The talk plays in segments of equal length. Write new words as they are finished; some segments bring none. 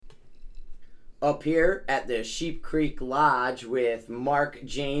up here at the Sheep Creek Lodge with Mark,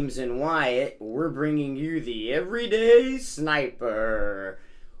 James, and Wyatt. We're bringing you the Everyday Sniper.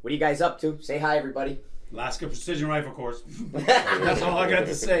 What are you guys up to? Say hi, everybody. Alaska Precision Rifle Course. That's all I got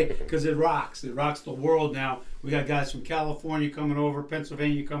to say, because it rocks. It rocks the world now. We got guys from California coming over,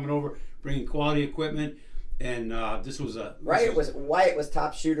 Pennsylvania coming over, bringing quality equipment, and this was a... Wyatt was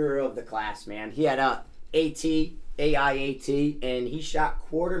top shooter of the class, man. He had a AIAT, and he shot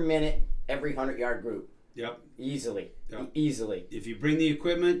quarter minute every 100-yard group. Yep. Easily. Yep. Easily. If you bring the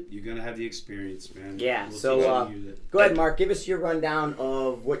equipment, you're going to have the experience, man. Yeah, We'll so go ahead, Mark. Give us your rundown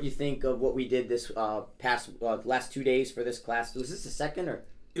of what you think of what we did this last 2 days for this class. Was this the second or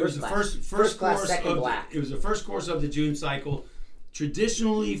it was the first class, second black. It was the first course of the June cycle.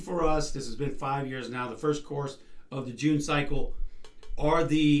 Traditionally for us, this has been 5 years now, the first course of the June cycle are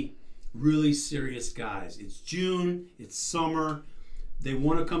the really serious guys. It's June, it's summer. They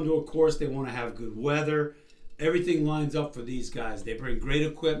want to come to a course. They want to have good weather. Everything lines up for these guys. They bring great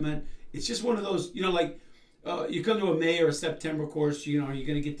equipment. It's just one of those, like you come to a May or a September course, you're going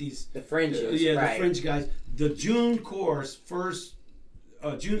to get these... The fringes, right. The fringe guys. The June course,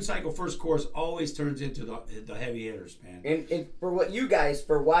 June cycle first course always turns into the heavy hitters, man. And for what you guys,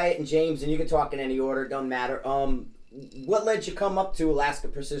 for Wyatt and James, and you can talk in any order, doesn't matter. What led you come up to Alaska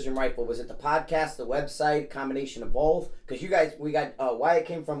Precision Rifle? Was it the podcast, the website, combination of both? Because you guys, Wyatt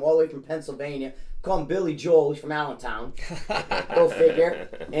came from all the way from Pennsylvania. Call him Billy Joel. He's from Allentown. Go figure.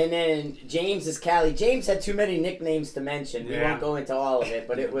 And then James is Cali. James had too many nicknames to mention. We won't go into all of it,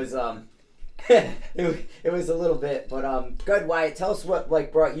 but it was it was a little bit. But good, Wyatt. Tell us what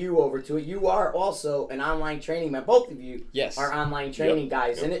brought you over to it. You are also an online training man. Both of you are online training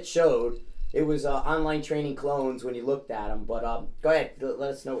guys, and it showed. It was online training clones when you looked at them. But go ahead,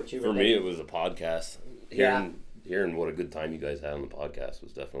 let us know what you were thinking. For me, it was a podcast. Hearing what a good time you guys had on the podcast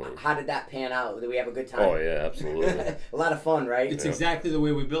was definitely... How did that pan out? Did we have a good time? Oh, yeah, absolutely. A lot of fun, right? It's exactly the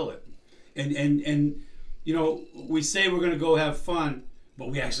way we build it. And we say we're going to go have fun, but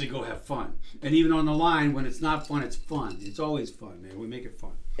we actually go have fun. And even on the line, when it's not fun, it's fun. It's always fun, man. We make it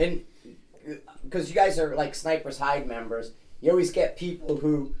fun. And because you guys are like Sniper's Hide members, you always get people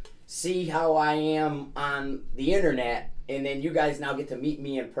who see how I am on the internet, and then you guys now get to meet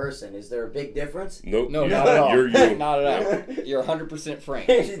me in person. Is there a big difference? Nope. No, not at all. You're you. Not at all. You're 100% frank.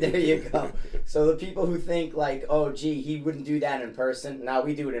 There you go. So the people who think like, oh, gee, he wouldn't do that in person. Now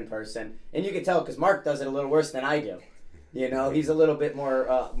we do it in person. And you can tell because Mark does it a little worse than I do. He's a little bit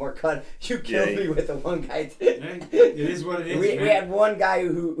more cut. You killed me with the one guy. It is what it is. We had one guy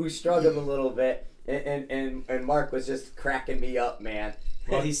who struggled a little bit, and Mark was just cracking me up, man.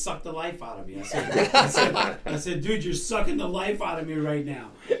 Well, he sucked the life out of me. I said, dude, you're sucking the life out of me right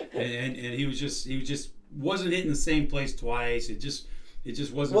now. And he just wasn't hitting the same place twice. It just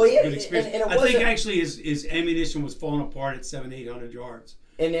wasn't a good experience. I think actually his ammunition was falling apart at 700-800 yards.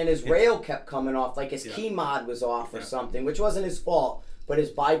 And then his rail kept coming off, like his key mod was off or something, which wasn't his fault, but his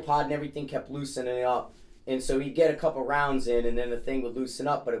bipod and everything kept loosening up. And so he'd get a couple rounds in, and then the thing would loosen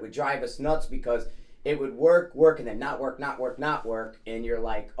up, but it would drive us nuts because it would work, and then not work, and you're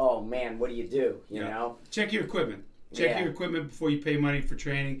like, oh man, what do you do? You know? Check your equipment. Check your equipment before you pay money for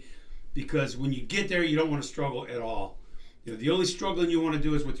training, because when you get there, you don't want to struggle at all. The only struggling you want to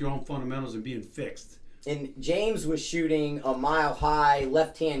do is with your own fundamentals and being fixed. And James was shooting a mile-high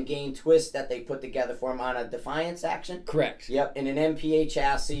left-hand gain twist that they put together for him on a Defiance action. Correct. Yep, in an MPA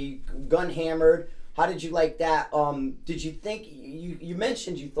chassis, gun hammered. How did you like that? Did you think you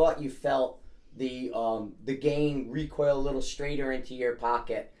mentioned you thought you felt the gain recoil a little straighter into your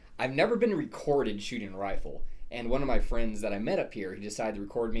pocket? I've never been recorded shooting a rifle, and one of my friends that I met up here, he decided to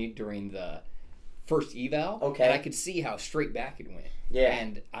record me during the first eval. Okay. And I could see how straight back it went. Yeah.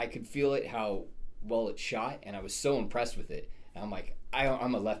 And I could feel it, how well it shot, and I was so impressed with it. And I'm like,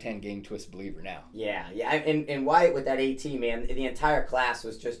 I'm a left-hand gain twist believer now. Yeah. And Wyatt with that AT, man, the entire class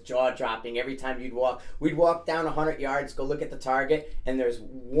was just jaw-dropping. Every time we'd walk down 100 yards, go look at the target, and there's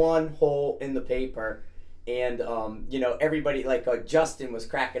one hole in the paper. And, everybody, Justin was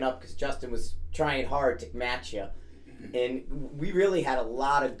cracking up because Justin was trying hard to match you. And we really had a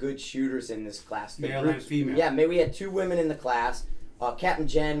lot of good shooters in this class. Male and female. Yeah, we had 2 women in the class. Captain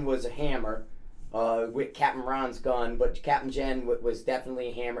Jen was a hammer. With Captain Ron's gun, but Captain Jen was definitely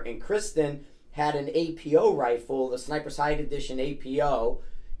a hammer. And Kristen had an APO rifle, the Sniper's Hide Edition APO,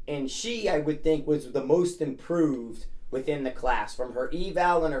 and she, I would think, was the most improved within the class. From her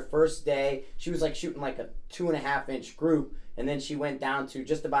eval on her first day, she was shooting a 2.5-inch group, and then she went down to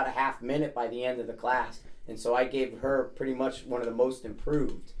just about a half minute by the end of the class. And so I gave her pretty much one of the most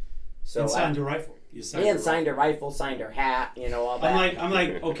improved. So and signed a rifle. And signed her rifle, signed her hat, all that. I'm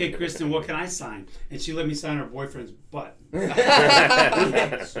like, okay, Kristen, what can I sign? And she let me sign her boyfriend's butt.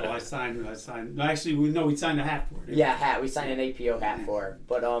 So I signed. No, actually, we signed a hat for her. Yeah, hat. We signed an APO hat for her.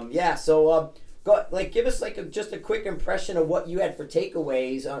 But give us just a quick impression of what you had for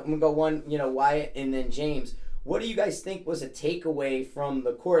takeaways. I'm gonna go one, Wyatt, and then James. What do you guys think was a takeaway from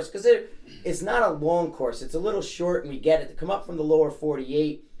the course? Because it's not a long course. It's a little short, and we get it. To come up from the lower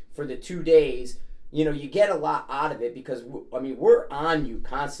 48 for the 2 days, you get a lot out of it because, we're on you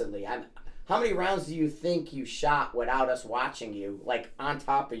constantly. How many rounds do you think you shot without us watching you, on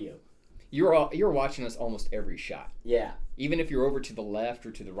top of you? You're watching us almost every shot. Yeah. Even if you're over to the left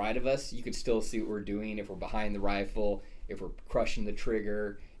or to the right of us, you can still see what we're doing. If we're behind the rifle, if we're crushing the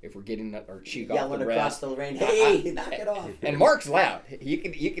trigger, if we're getting our cheek off the rest. Yelling across the range, hey, knock it off. And Mark's loud. You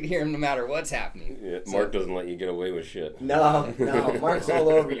can hear him no matter what's happening. Yeah, Mark doesn't let you get away with shit. No, Mark's all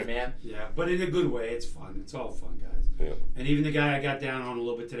over you, man. Yeah, but in a good way. It's fun. It's all fun, guys. Yeah. And even the guy I got down on a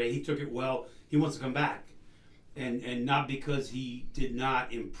little bit today, he took it well. He wants to come back. And not because he did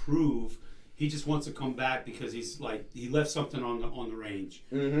not improve. He just wants to come back because he's he left something on the range.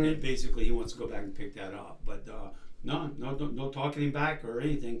 Mm-hmm. And basically he wants to go back and pick that up. But no talking him back or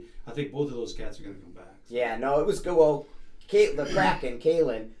anything. I think both of those cats are going to come back. So. Yeah, no, it was good. Well, the Kraken,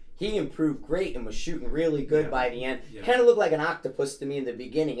 Kalen, he improved great and was shooting really good by the end. Yeah. Kind of looked like an octopus to me in the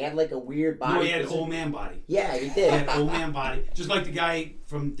beginning. He had a weird body. No, he had old man body. Yeah, he did. He had old man body. Just like the guy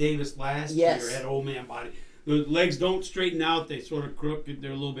from Davis last year had old man body. The legs don't straighten out. They sort of crooked.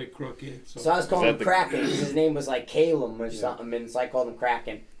 They're a little bit crooked. So I was calling him Kraken because his name was Calum or something, and so I called him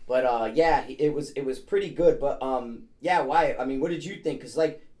Kraken. But it was pretty good. But why? What did you think? Because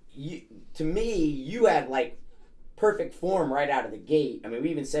to me, you had perfect form right out of the gate. We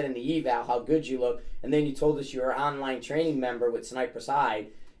even said in the eval how good you look, and then you told us you were an online training member with Sniper's Hide,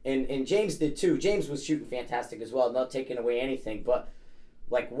 and James did too. James was shooting fantastic as well, not taking away anything, but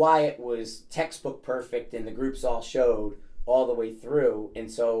Wyatt was textbook perfect, and the groups all showed all the way through. And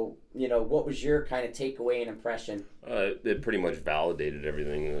so, what was your kind of takeaway and impression? It pretty much validated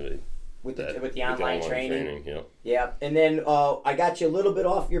everything with the online training. Yeah. Yeah, and then I got you a little bit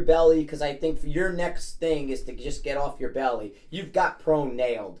off your belly because I think your next thing is to just get off your belly. You've got prone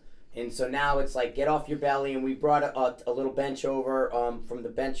nailed, and so now it's get off your belly. And we brought a little bench over from the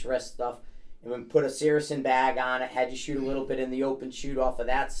bench rest stuff, and we put a Saracen bag on it. Had you shoot a little bit in the open shoot off of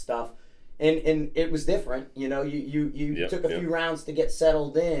that stuff, and it was different. You took a few rounds to get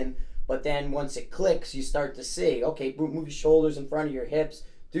settled in, but then once it clicks, you start to see, okay, move your shoulders in front of your hips.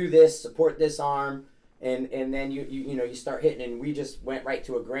 Do this, support this arm, and then you start hitting, and we just went right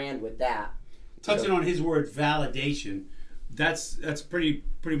to a grand with that. Touching on his word validation, that's pretty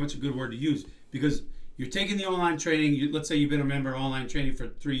much a good word to use because you're taking the online training. Let's say you've been a member of online training for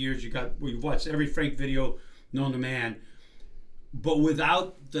 3 years. You've watched every Frank video known to man, but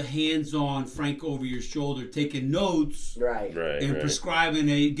without the hands-on Frank over your shoulder taking notes, and prescribing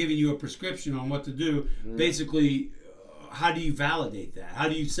giving you a prescription on what to do, basically. How do you validate that? How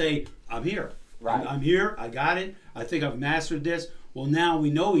do you say, I'm here? Right. I'm here. I got it. I think I've mastered this. Well, now we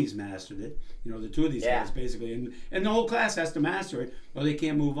know he's mastered it. The two of these guys basically, and the whole class has to master it, or they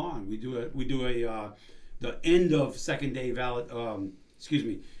can't move on. We do the end of second day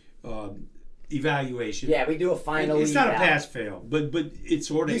evaluation. Yeah, we do a final. It's not a pass fail, but it's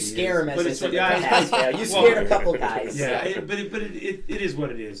sort of. You scare them as it's a pass fail. You scared a couple guys. Yeah, but it is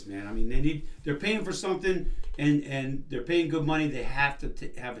what it is, man. They're paying for something, and they're paying good money. They have to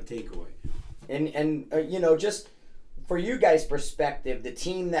have a takeaway. And just for you guys' perspective, the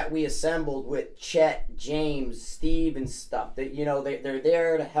team that we assembled with Chet, James, Steve, and stuff, that they're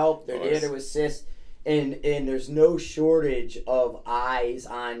there to help. They're there to assist, and there's no shortage of eyes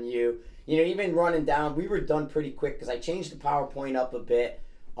on you. Even running down, we were done pretty quick because I changed the PowerPoint up a bit.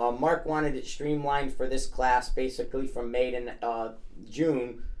 Mark wanted it streamlined for this class, basically from May to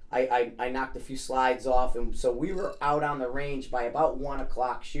June. I knocked a few slides off, and so we were out on the range by about 1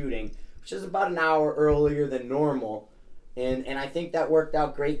 o'clock shooting, which is about an hour earlier than normal. And I think that worked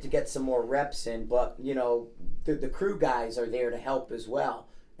out great to get some more reps in. But, the crew guys are there to help as well.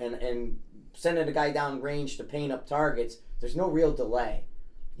 And sending a guy down range to paint up targets, there's no real delay.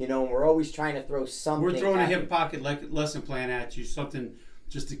 And we're always trying to throw something. We're throwing a hip pocket lesson plan at you, something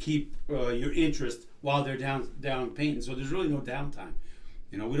just to keep your interest while they're down painting. So there's really no downtime.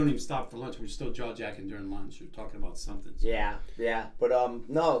 We don't even stop for lunch. We're still jaw-jacking during lunch. We're talking about something. So. Yeah. But,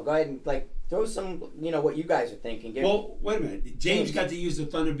 no, go ahead and, throw some, what you guys are thinking. Well, wait a minute. James got to use the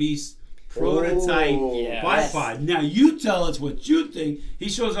Thunder Beast prototype bipod. Now, you tell us what you think. He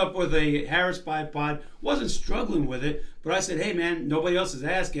shows up with a Harris bipod. Wasn't struggling with it. But I said, hey, man, nobody else is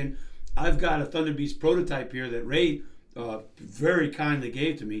asking. I've got a Thunder Beast prototype here that Ray very kindly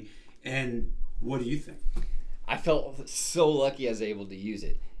gave to me. And what do you think? I felt so lucky I was able to use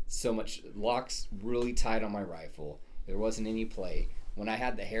it. So much locks really tight on my rifle. There wasn't any play. When I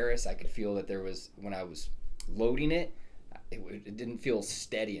had the Harris, I could feel that there was, when I was loading it, it didn't feel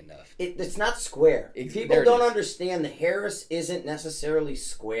steady enough. It's not square. People don't understand the Harris isn't necessarily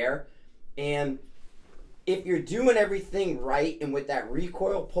square. And if you're doing everything right and with that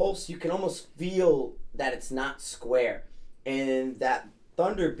recoil pulse, you can almost feel that it's not square. And that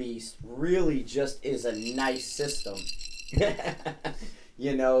Thunder Beast really just is a nice system.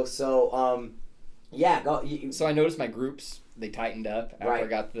 You know, so, yeah. So I noticed my groups, they tightened up after Right. I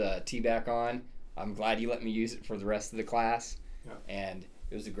got the T-back on. I'm glad you let me use it for the rest of the class. Yeah. And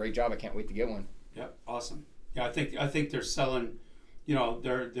it was a great job. I can't wait to get one. Yeah, awesome. Yeah, I think they're selling, you know,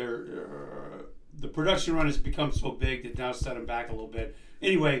 the production run has become so big that now set them back a little bit.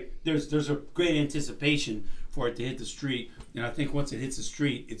 Anyway, there's a great anticipation for it to hit the street, and I think once it hits the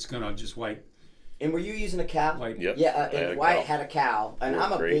street, it's gonna just wipe. And were you using a Cal? Yep. Yeah, and Wyatt had a Cal, and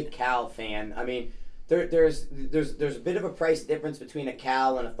I'm a great. big Cal fan. I mean, there's a bit of a price difference between a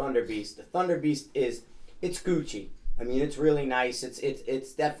Cal and a Thunder Beast. The Thunder Beast it's Gucci. I mean, it's really nice.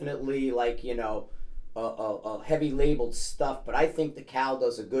 It's definitely like, you know, a heavy labeled stuff. But I think the Cal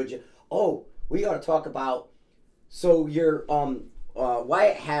does a good job. Oh, we got to talk about. So your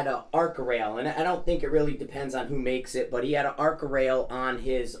Wyatt had a Arca rail, and I don't think it really depends on who makes it, but he had an Arca rail on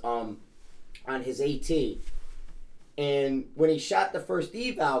his AT. And when he shot the first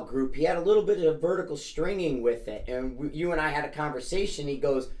eval group, he had a little bit of vertical stringing with it. And you and I had a conversation. He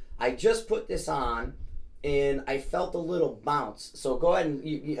goes, I just put this on, and I felt a little bounce. So go ahead and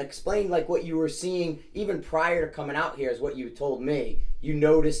you explain like what you were seeing even prior to coming out here is what you told me. You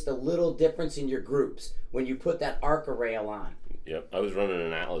noticed a little difference in your groups when you put that Arca rail on. Yep, I was running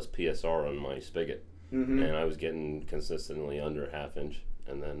an Atlas PSR on my spigot, Mm-hmm. and I was getting consistently under a half inch.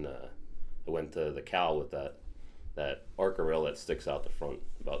 And then I went to the Cal with that Arca rail that sticks out the front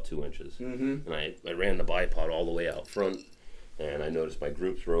about 2 inches. Mm-hmm. And I ran the bipod all the way out front, and I noticed my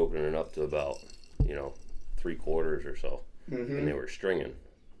groups were opening up to about, you know, 3/4 or so, Mm-hmm. and they were stringing.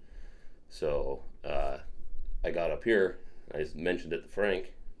 So I got up here. I mentioned it to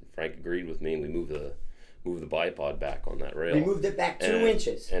Frank. Frank agreed with me, and we moved the bipod back on that rail. We moved it back 2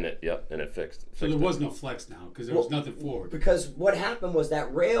 inches. And it fixed. So there was no flex now because there was nothing forward. Because what happened was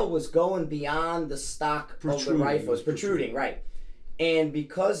that rail was going beyond the stock of the rifle. It was protruding, right. And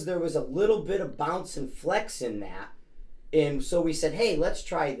because there was a little bit of bounce and flex in that, and so we said, hey, let's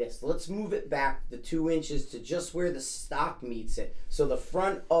try this. Let's move it back the 2 inches to just where the stock meets it. So the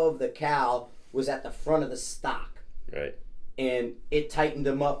front of the Cal was at the front of the stock. Right. And it tightened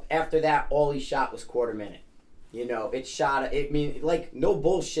him up. After that, all he shot was 1/4 minute. You know, it shot, I mean, like, no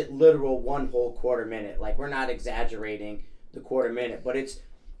bullshit, literal 1 whole 1/4 minute. Like, we're not exaggerating the 1/4 minute, but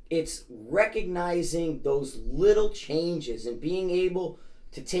it's recognizing those little changes and being able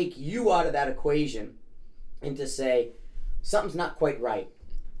to take you out of that equation and to say, something's not quite right.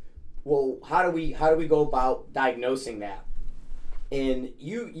 Well, how do we go about diagnosing that? And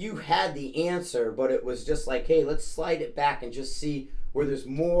you had the answer, but it was just like, hey, let's slide it back and just see where there's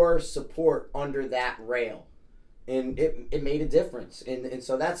more support under that rail. And it made a difference. And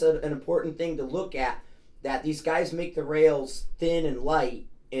so that's an important thing to look at, that these guys make the rails thin and light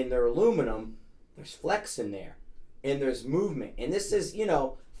and they're aluminum. There's flex in there and there's movement. And this is, you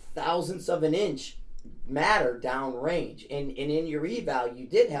know, thousandths of an inch matter downrange. And in your eval, you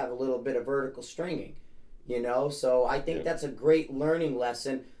did have a little bit of vertical stringing, you know. So I think that's a great learning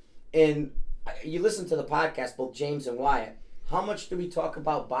lesson. And you listen to the podcast, both James and Wyatt. How much do we talk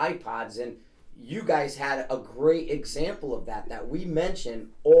about bipods? And you guys had a great example of that we mention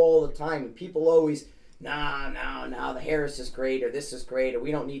all the time. And people always, no, the Harris is great, or this is great, or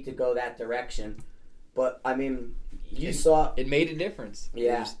we don't need to go that direction. But, I mean, you saw... It made a difference.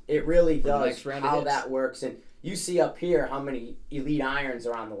 Yeah, it really does, next round of how hits. that works. And you see up here how many elite irons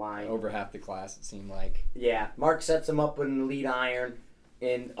are on the line. Over half the class, it seemed like. Yeah, Mark sets them up with an elite iron,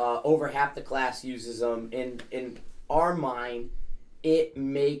 and over half the class uses them. In our mind, it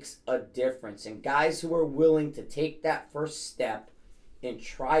makes a difference. And guys who are willing to take that first step and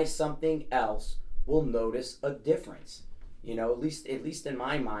try something else will notice a difference. You know, at least in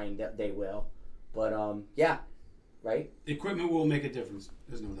my mind, that they will. But yeah, right? Equipment will make a difference.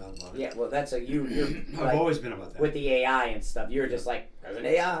 There's no doubt about it. Yeah, well, that's you're I've like, always been about that. with the AI and stuff. You're just like, because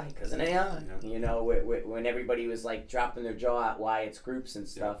an AI. Yeah. You know, when everybody was like dropping their jaw at Wyatt's groups and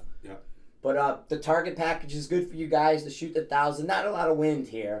stuff. Yeah. But the target package is good for you guys to shoot the 1,000. Not a lot of wind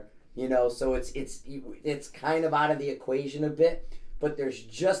here, you know, so it's kind of out of the equation a bit. but there's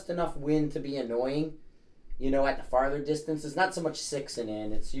just enough wind to be annoying. At the farther distances, not so much 6 and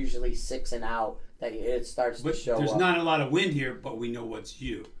in. It's usually 6 and out that it starts to show up. There's not a lot of wind here, but we know what's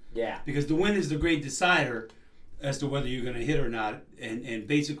you. Yeah. Because the wind is the great decider as to whether you're going to hit or not. And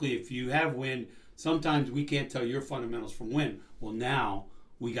basically, if you have wind, sometimes we can't tell your fundamentals from wind. Well, now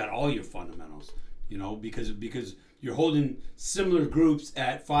we got all your fundamentals, because you're holding similar groups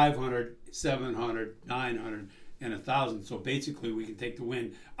at 500, 700, 900, and 1,000. So basically, we can take the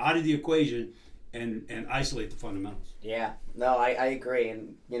wind out of the equation and isolate the fundamentals. Yeah. No, I agree.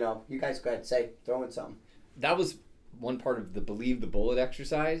 And, you guys go ahead, throw in something. That was one part of the Believe the Bullet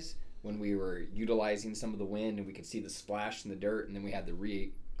exercise when we were utilizing some of the wind and we could see the splash in the dirt, and then we had to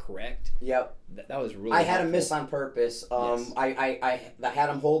re-correct. Yep. That was really I had helpful. a miss on purpose. Yes. I had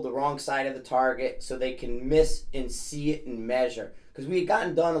them hold the wrong side of the target so they can miss and see it and measure. Because we had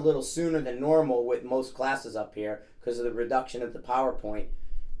gotten done a little sooner than normal with most classes up here because of the reduction of the PowerPoint.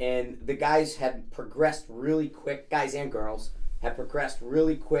 And the guys had progressed really quick, guys and girls, had progressed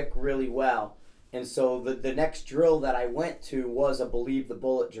really quick, really well. And so the next drill that I went to was a Believe the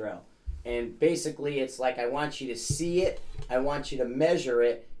Bullet drill. And basically it's like I want you to see it, I want you to measure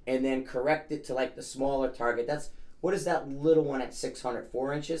it, and then correct it to like the smaller target. What is that little one at 600,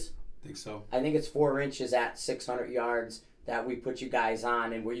 4 inches? I think so. I think it's 4 inches at 600 yards that we put you guys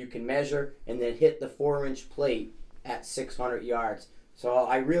on, and where you can measure and then hit the 4-inch plate at 600 yards. So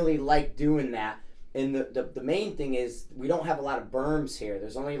I really like doing that. And the main thing is we don't have a lot of berms here.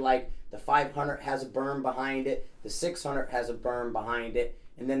 There's only like the 500 has a berm behind it, the 600 has a berm behind it,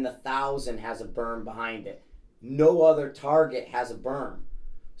 and then the 1,000 has a berm behind it. No other target has a berm.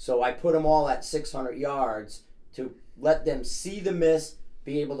 So I put them all at 600 yards to let them see the miss,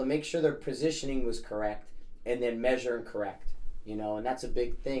 be able to make sure their positioning was correct, and then measure and correct. And that's a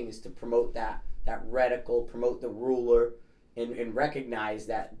big thing, is to promote that reticle, promote the ruler, and recognize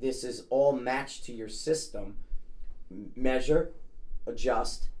that this is all matched to your system. Measure,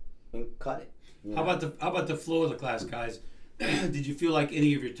 adjust, and cut it. How about the flow of the class, guys? Did you feel like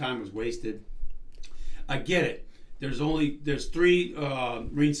any of your time was wasted? I get it. There's 3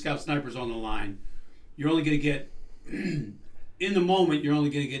 Marine Scout snipers on the line. You're only going to get in the moment. You're only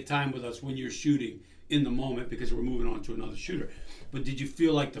going to get time with us when you're shooting in the moment because we're moving on to another shooter. But did you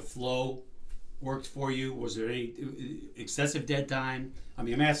feel like the flow worked for you? Was there any excessive dead time? I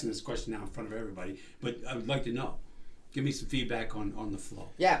mean, I'm asking this question now in front of everybody, but I would like to know. Give me some feedback on the flow.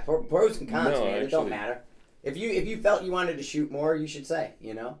 Yeah, pros and cons, No, man. actually, it don't matter. If you felt you wanted to shoot more, you should say,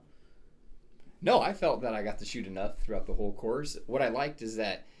 No, I felt that I got to shoot enough throughout the whole course. What I liked is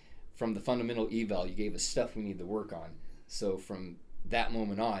that from the fundamental eval, you gave us stuff we need to work on. So from that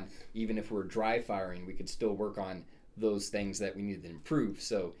moment on, even if we're dry firing, we could still work on those things that we needed to improve.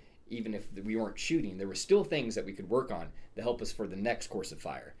 So even if we weren't shooting, there were still things that we could work on to help us for the next course of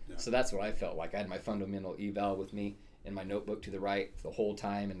fire. Yeah. So that's what I felt like. I had my fundamental eval with me in my notebook to the right the whole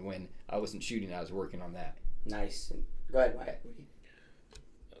time, and when I wasn't shooting, I was working on that. Nice. Go ahead, Wyatt.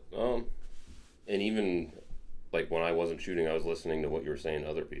 And even like when I wasn't shooting, I was listening to what you were saying to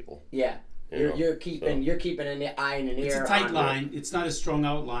other people. Yeah. You're keeping an eye and an ear. It's a tight line. It's not a strung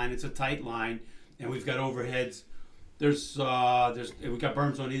out line. It's a tight line, and we've got overheads. We've got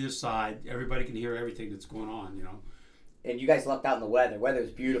berms on either side. Everybody can hear everything that's going on, And you guys lucked out in the weather. Weather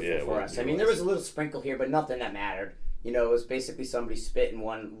was beautiful for us. I mean, there was a little sprinkle here, but nothing that mattered. It was basically somebody spitting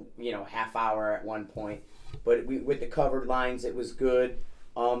one, half hour at one point. But with the covered lines, it was good.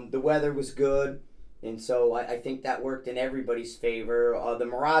 The weather was good. And so I think that worked in everybody's favor. The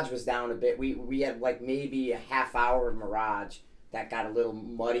mirage was down a bit. We had like maybe a half hour of mirage that got a little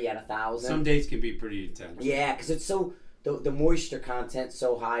muddy at 1,000. Some days can be pretty intense. Yeah, because it's so the moisture content's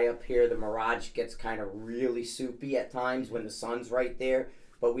so high up here. The mirage gets kind of really soupy at times when the sun's right there.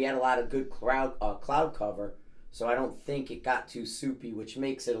 But we had a lot of good cloud cover, so I don't think it got too soupy, which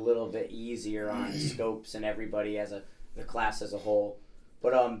makes it a little bit easier on scopes and everybody the class as a whole.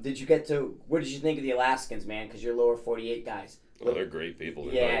 But what did you think of the Alaskans, man? Because you're lower 48 guys. Oh, they're great people.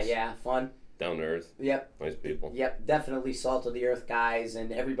 They're nice. Yeah, fun. Down to earth. Yep. Nice people. Yep, definitely salt of the earth guys,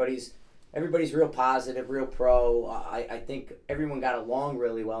 and everybody's real positive, real pro. I think everyone got along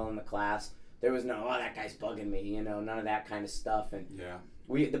really well in the class. There was no, that guy's bugging me, none of that kind of stuff. And yeah,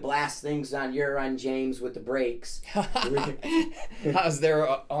 the blast things on your end, James, with the brakes. I was there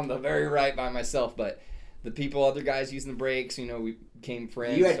on the very right by myself, but the other guys using the brakes, we became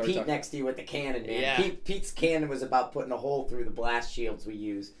friends. You had Pete next to you with the cannon, man. Yeah. Pete's cannon was about putting a hole through the blast shields we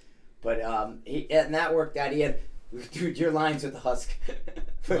use. But and that worked out. He had, dude, your lines with the Husk.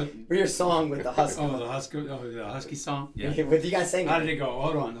 For your song with the Husky. Oh, the Husky song? Yeah. What you guys saying? How did it go?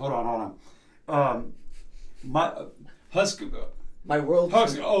 Hold on. My Husky, My world.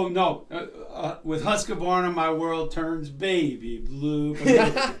 Oh no! With Husqvarna, my world turns baby blue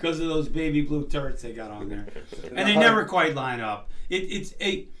because of those baby blue turrets they got on there, and they never quite line up. It's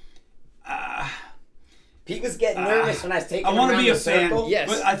a. Pete was getting nervous when I was taking him around the I want to be a fan. circle. Yes.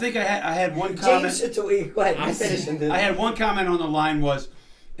 But I think I had one comment. James, go ahead. I finished. I had one comment on the line was,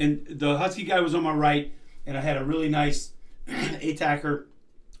 and the Husky guy was on my right, and I had a really nice attacker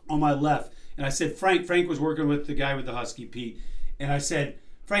on my left, and I said Frank was working with the guy with the Husky, Pete. And I said,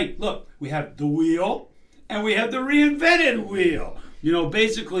 Frank, look, we have the wheel and we have the reinvented wheel. You know,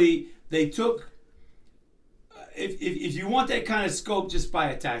 basically, they took, if you want that kind of scope, just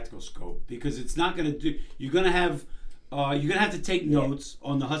buy a tactical scope because it's not going to do, you're going to have to take notes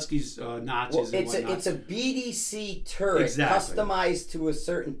on the Husky's notches and whatnot. It's a BDC turret customized to a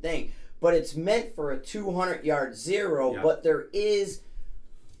certain thing, but it's meant for a 200-yard zero, but there is,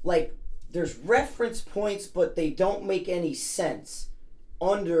 there's reference points, but they don't make any sense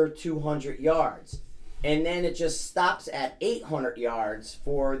under 200 yards. And then it just stops at 800 yards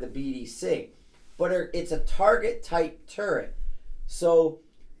for the BDC. But it's a target type turret. So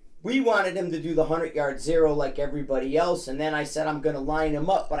we wanted him to do the 100-yard zero like everybody else. And then I said I'm going to line him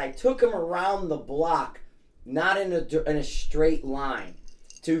up. But I took him around the block, not in a straight line,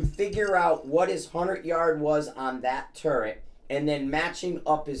 to figure out what his 100-yard was on that turret. And then matching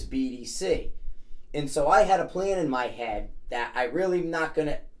up his BDC. And so I had a plan in my head that I really am not going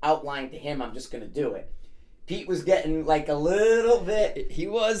to outline to him. I'm just going to do it. Pete was getting a little bit. He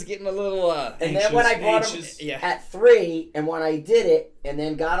was getting a little and anxious, then when I brought him at 3, and when I did it, and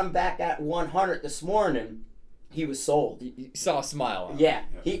then got him back at 100 this morning, he was sold. You saw a smile on him. Yeah.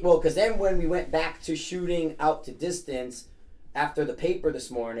 Because then when we went back to shooting out to distance after the paper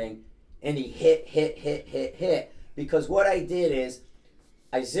this morning, and he hit. Because what I did is,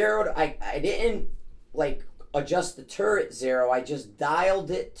 I didn't adjust the turret zero. I just dialed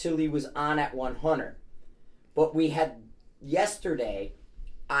it till he was on at 100. But yesterday,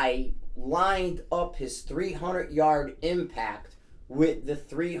 I lined up his 300-yard impact with the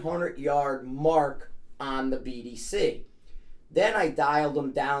 300-yard mark on the BDC. Then I dialed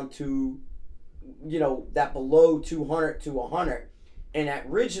him down to, that below 200 to 100. And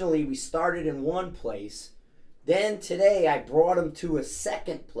originally we started in one place. Then today I brought him to a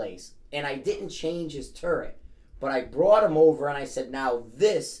second place, and I didn't change his turret. But I brought him over and I said, now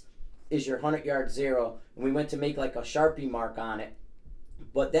this is your 100-yard zero. And we went to make a Sharpie mark on it.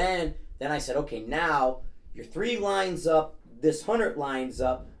 But then I said, okay, now your 3 lines up, this 100 lines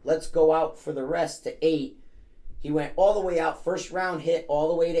up. Let's go out for the rest to 8. He went all the way out, first round hit all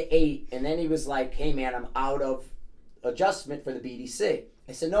the way to 8. And then he was like, hey man, I'm out of adjustment for the BDC.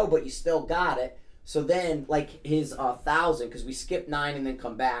 I said, no, but you still got it. So then, his 1,000, because we skipped 9 and then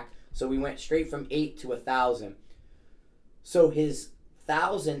come back, so we went straight from 8 to 1,000. So his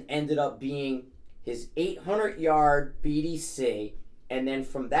 1,000 ended up being his 800-yard BDC, and then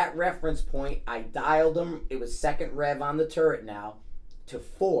from that reference point, I dialed him. It was second rev on the turret now to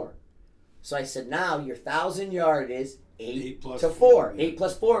 4. So I said, now your 1,000-yard is 8 to 4. 8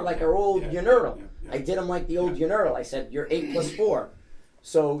 plus 4, like our old Unertal. I did him like the old Unertal. I said, you're 8 plus 4.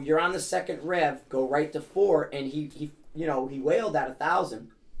 So you're on the second rev, go right to 4, and he wailed at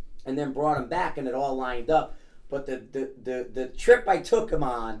 1,000, and then brought him back, and it all lined up. But the trip I took him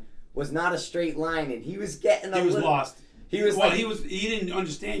on was not a straight line, and he was getting He was lost. He didn't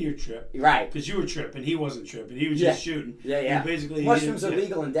understand your trip, right? Because you were tripping, he wasn't tripping. He was just shooting. Yeah. And basically, mushrooms are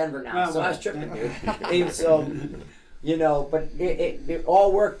legal in Denver now, so I was tripping, dude. And so. But it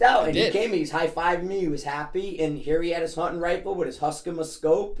all worked out. And he came, he's high-fiving me, he was happy, and here he had his hunting rifle with his Husqvarna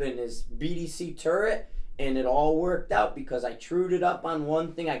scope and his BDC turret, and it all worked out because I trued it up on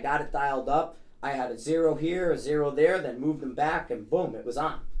one thing, I got it dialed up, I had a 0 here, a 0 there, then moved them back, and boom, it was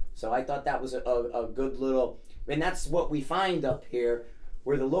on. So I thought that was a good little, and that's what we find up here,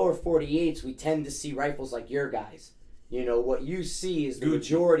 where the lower 48s, we tend to see rifles like your guys. What you see is the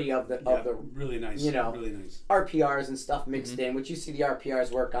majority of the really nice, really nice RPRs and stuff mixed in, which you see the RPRs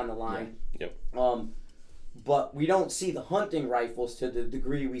work on the line. Yep. But we don't see the hunting rifles to the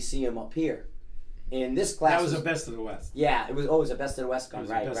degree we see them up here. In this class, that was a best of the West. Yeah, it was always a best of the West gun,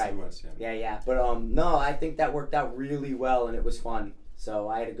 right? Best of the West, yeah. But no, I think that worked out really well, and it was fun. So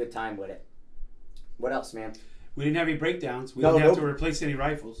I had a good time with it. What else, man? We didn't have any breakdowns. We didn't have to replace any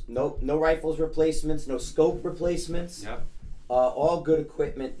rifles. Nope, no rifles replacements, no scope replacements. Yep. All good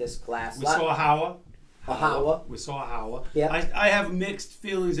equipment this class. We saw a Howa. We saw a Howa. Yeah. I have mixed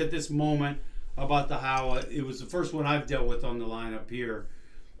feelings at this moment about the Howa. It was the first one I've dealt with on the line up here.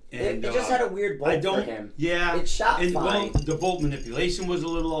 And it just had a weird bolt for him. Yeah. It shot fine. Well, the bolt manipulation was a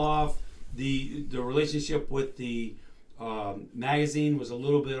little off. The relationship with the magazine was a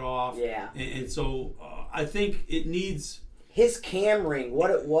little bit off. Yeah. And so I think it needs... His cam ring,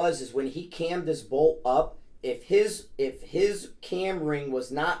 what it was is when he cammed his bolt up, if his cam ring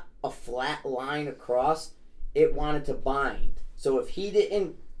was not a flat line across, it wanted to bind. So if he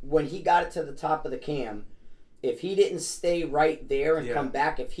didn't, when he got it to the top of the cam, if he didn't stay right there and come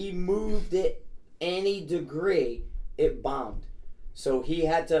back, if he moved it any degree, it bombed. So he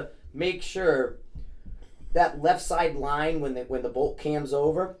had to make sure that left side line when the bolt cam's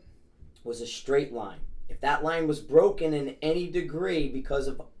over was a straight line. If that line was broken in any degree because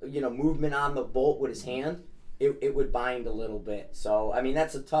of movement on the bolt with his hand, it would bind a little bit. So I mean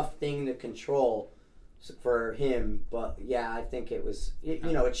that's a tough thing to control for him. But yeah, I think it was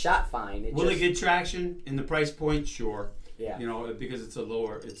it shot fine. Will it get traction in the price point? Sure. Yeah. Because it's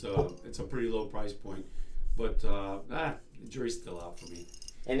a pretty low price point. But the jury's still out for me.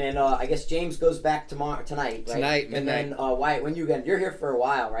 And then I guess James goes back tonight, right? Tonight, midnight. And then Wyatt, when you're here for a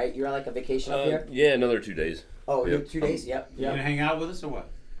while, right? You're on like a vacation up here? Yeah, another 2 days. Oh, yep. 2 days? Yep. You gonna hang out with us or what?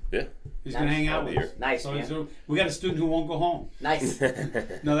 Yeah. He's gonna hang out with us. Nice, man. So we got a student who won't go home. Nice.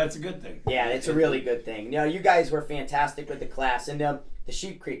 No, that's a good thing. Yeah, it's a really good thing. You guys were fantastic with the class. And the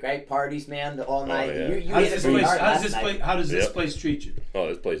Sheep Creek, right? Parties, man, all night. Oh, yeah. You How does this place treat you? Oh,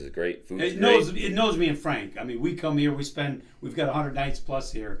 this place is great. Food's It great. knows me and Frank. I mean, we come here, we've got 100 nights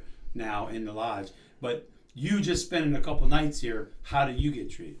plus here now in the lodge. But you just spending a couple nights here, how do you get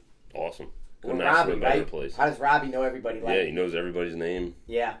treated? Awesome. Well, Couldn't ask for a Robbie, better right? place. How does Robbie know everybody like? Yeah, he knows everybody's name.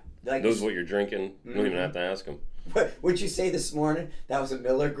 Yeah. Like Knows what you're drinking. You don't even have to ask him. What'd you say this morning? That was a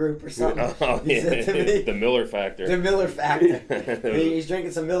Miller group or something? Oh, You said to me, the Miller factor. the Miller factor. He's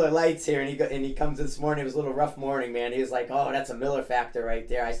drinking some Miller Lights here, and he comes this morning. It was a little rough morning, man. He was like, "Oh, that's a Miller factor right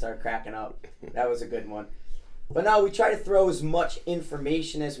there." I started cracking up. That was a good one. But no, we try to throw as much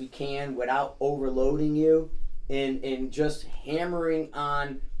information as we can without overloading you, and just hammering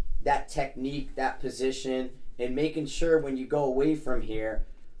on that technique, that position, and making sure when you go away from here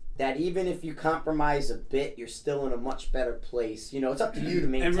that even if you compromise a bit, you're still in a much better place. It's up to you to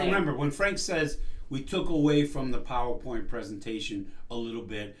maintain. And remember, when Frank says we took away from the PowerPoint presentation a little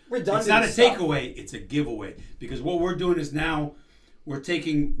bit, Redundant it's not a stuff. takeaway, it's a giveaway. Because what we're doing is now we're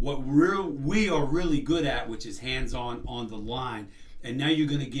taking what we are really good at, which is hands-on on the line. And now you're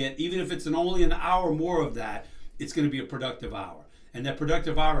going to get, even if it's only an hour more of that, it's going to be a productive hour. And that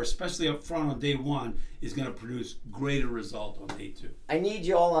productive hour, especially up front on day one, is going to produce greater result on day two. I need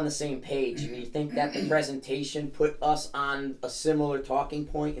you all on the same page. And you think that the presentation put us on a similar talking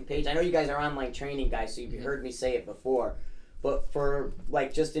point and page? I know you guys are online training guys, so you've heard me say it before. But for,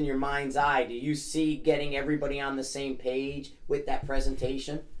 just in your mind's eye, do you see getting everybody on the same page with that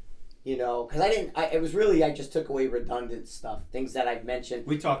presentation? Because I just took away redundant stuff, things that I've mentioned.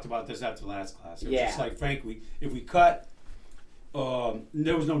 We talked about this after last class. It was Yeah. just like, Frank, if we cut...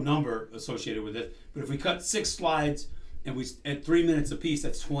 there was no number associated with it, but if we cut 6 slides and we at 3 minutes apiece,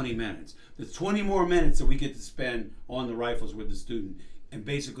 that's 20 minutes. There's 20 more minutes that we get to spend on the rifles with the student, and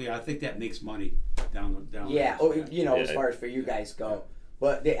basically, I think that makes money down. Yeah, as far as for you guys go.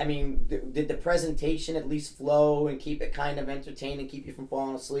 But did the presentation at least flow and keep it kind of entertaining, keep you from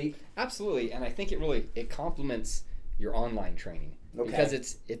falling asleep? Absolutely, and I think it complements your online training because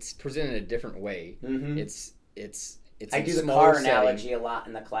it's presented a different way. Mm-hmm. It's I do the car analogy a lot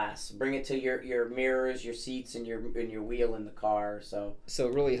in the class. Bring it to your mirrors, your seats, and your wheel in the car. So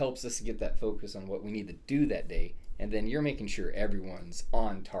it really helps us to get that focus on what we need to do that day, and then you're making sure everyone's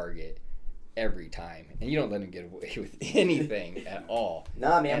on target every time, and you don't let them get away with anything at all.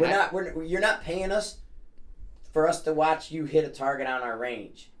 Nah, man, you're not paying us for us to watch you hit a target on our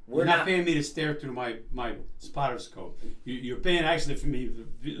range. You're not paying me to stare through my spotter scope. You're paying actually for me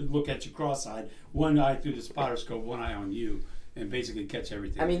to look at you cross-eyed, one eye through the spotter scope, one eye on you, and basically catch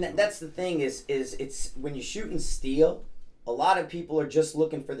everything. That's the thing is it's when you're shooting steel, a lot of people are just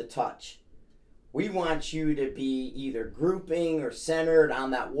looking for the touch. We want you to be either grouping or centered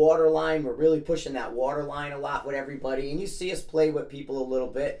on that water line. We're really pushing that water line a lot with everybody, and you see us play with people a little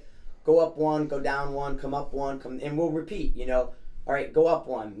bit. Go up one, go down one, come up one, and we'll repeat, All right, go up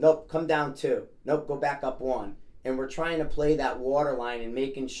one. Nope, come down 2. Nope, go back up 1. And we're trying to play that water line and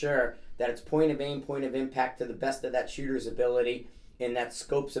making sure that it's point of aim, point of impact to the best of that shooter's ability and that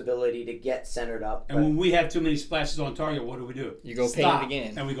scope's ability to get centered up. And when we have too many splashes on target, what do? You go paint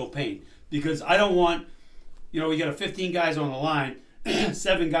again. And we go paint. Because I don't want, we got 15 guys on the line.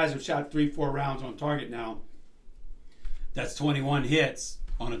 7 guys have shot 3-4 rounds on target now. That's 21 hits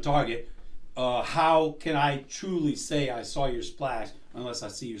on a target. How can I truly say I saw your splash unless I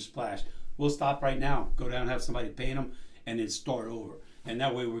see your splash? We'll stop right now, go down and have somebody paint them, and then start over. and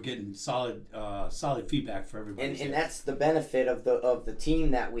that way we're getting solid feedback for everybody. And that's the benefit of the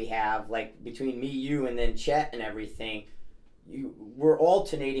team that we have, like between me, you, and then Chet and everything. We're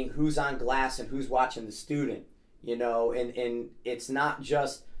alternating who's on glass and who's watching the student, you know, and it's not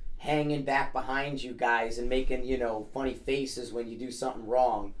just hanging back behind you guys and making, you know, funny faces when you do something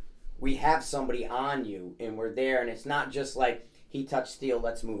wrong. We have somebody on you, and we're there, and it's not just like, he touched steel,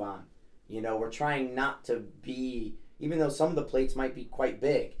 let's move on. You know, we're trying not to be, even though some of the plates might be quite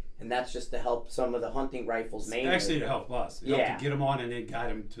big, and that's just to help some of the hunting rifles mainly. Actually, to help us. Help to get them on and then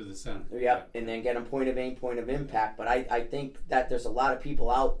guide them to the center. Yep, and then get them point of aim, point of impact. But I think that there's a lot of people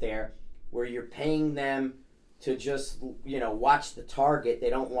out there where you're paying them to just, you know, watch the target.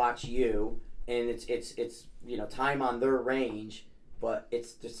 They don't watch you, and it's you know, time on their range, but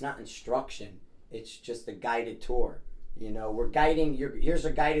it's not instruction. It's just a guided tour. You know, we're guiding. Here's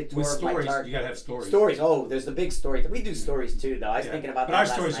a guided tour. With stories, of my you gotta have stories. Stories. Oh, there's the big story. We do stories too, though. I was thinking about but that. Our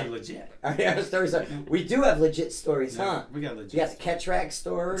last stories night. are legit. Our stories are. We do have legit stories, huh? We got legit. You got the catch rag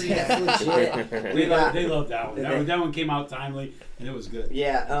story. That's legit. They love that one. That one came out timely, and it was good.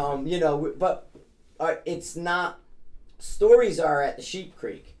 Yeah. You know, but it's not. Stories are at the Sheep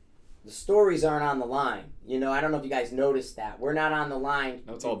Creek. The stories aren't on the line. You know, I don't know if you guys noticed that. We're not on the line.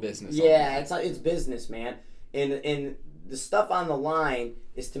 No, it's all business. Yeah, it's business, man. And the stuff on the line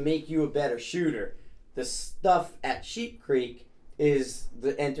is to make you a better shooter. The stuff at Sheep Creek is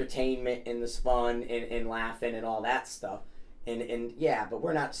the entertainment and the fun and laughing and all that stuff. And yeah, but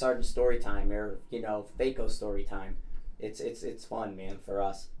we're not Sergeant Storytime or, you know, Faco Storytime. It's fun, man, for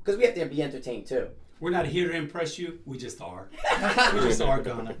us. Because we have to be entertained, too. We're not here to impress you. We just are. We just are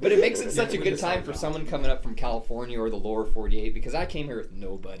gonna. But it makes it such a good time for someone coming up from California or the lower 48, because I came here with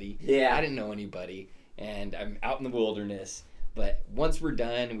nobody. Yeah. I didn't know anybody, and I'm out in the wilderness. But once we're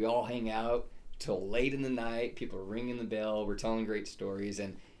done, we all hang out till late in the night. People are ringing the bell. We're telling great stories,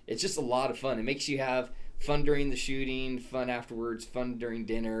 and it's just a lot of fun. It makes you have fun during the shooting, fun afterwards, fun during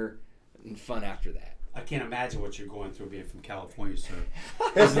dinner, and fun after that. I can't imagine what you're going through being from California, sir.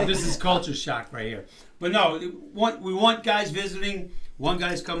 This is culture shock right here. But no, we want guys visiting. One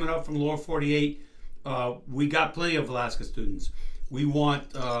guy's coming up from lower 48. We got plenty of Alaska students. We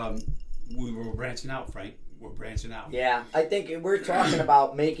want. We're branching out, Frank. We're branching out. Yeah, I think we're talking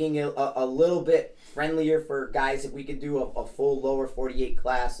about making it a little bit friendlier for guys. If we could do a full lower 48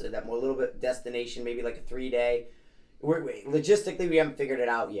 class, that more a little bit destination, maybe like a 3-day. Logistically, we haven't figured it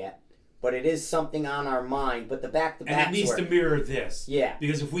out yet. But it is something on our mind. But the back-to-back, and it needs to mirror this. Yeah.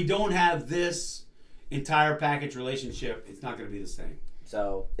 Because if we don't have this entire package relationship, it's not going to be the same.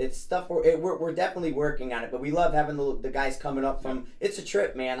 So it's stuff we're definitely working on it. But we love having the guys coming up from. It's a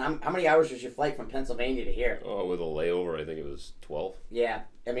trip, man. How many hours was your flight from Pennsylvania to here? Oh, with a layover, I think it was 12. Yeah,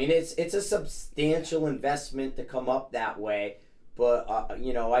 I mean it's a substantial investment to come up that way. But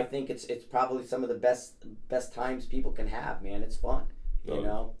you know, I think it's probably some of the best times people can have. Man, it's fun. You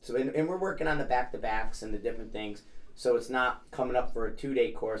know, so and we're working on the back-to-backs and the different things. So it's not coming up for a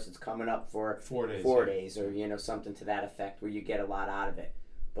 2-day course. It's coming up for 4 days. 4 days, or you know, something to that effect, where you get a lot out of it.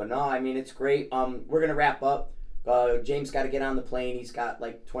 But no, I mean it's great. We're gonna wrap up. James got to get on the plane. He's got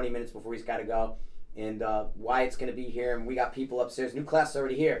like 20 minutes before he's got to go. And Wyatt's gonna be here, and we got people upstairs. New class is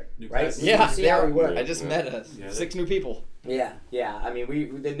already here, right? Yeah, see how we work. I just met us. 6 new people. Yeah. I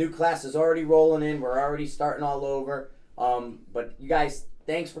mean, the new class is already rolling in. We're already starting all over. But you guys,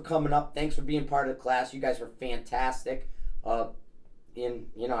 thanks for coming up. Thanks for being part of the class. You guys were fantastic. And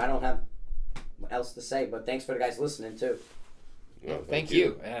you know, I don't have else to say, but thanks for the guys listening too. No, thank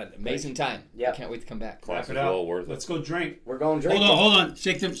you. Amazing time. Yeah, I can't wait to come back. Clap it well up. worth it. Let's go drink. We're going drinking. Hold on.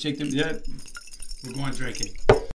 Shake them. Yeah. We're going drinking.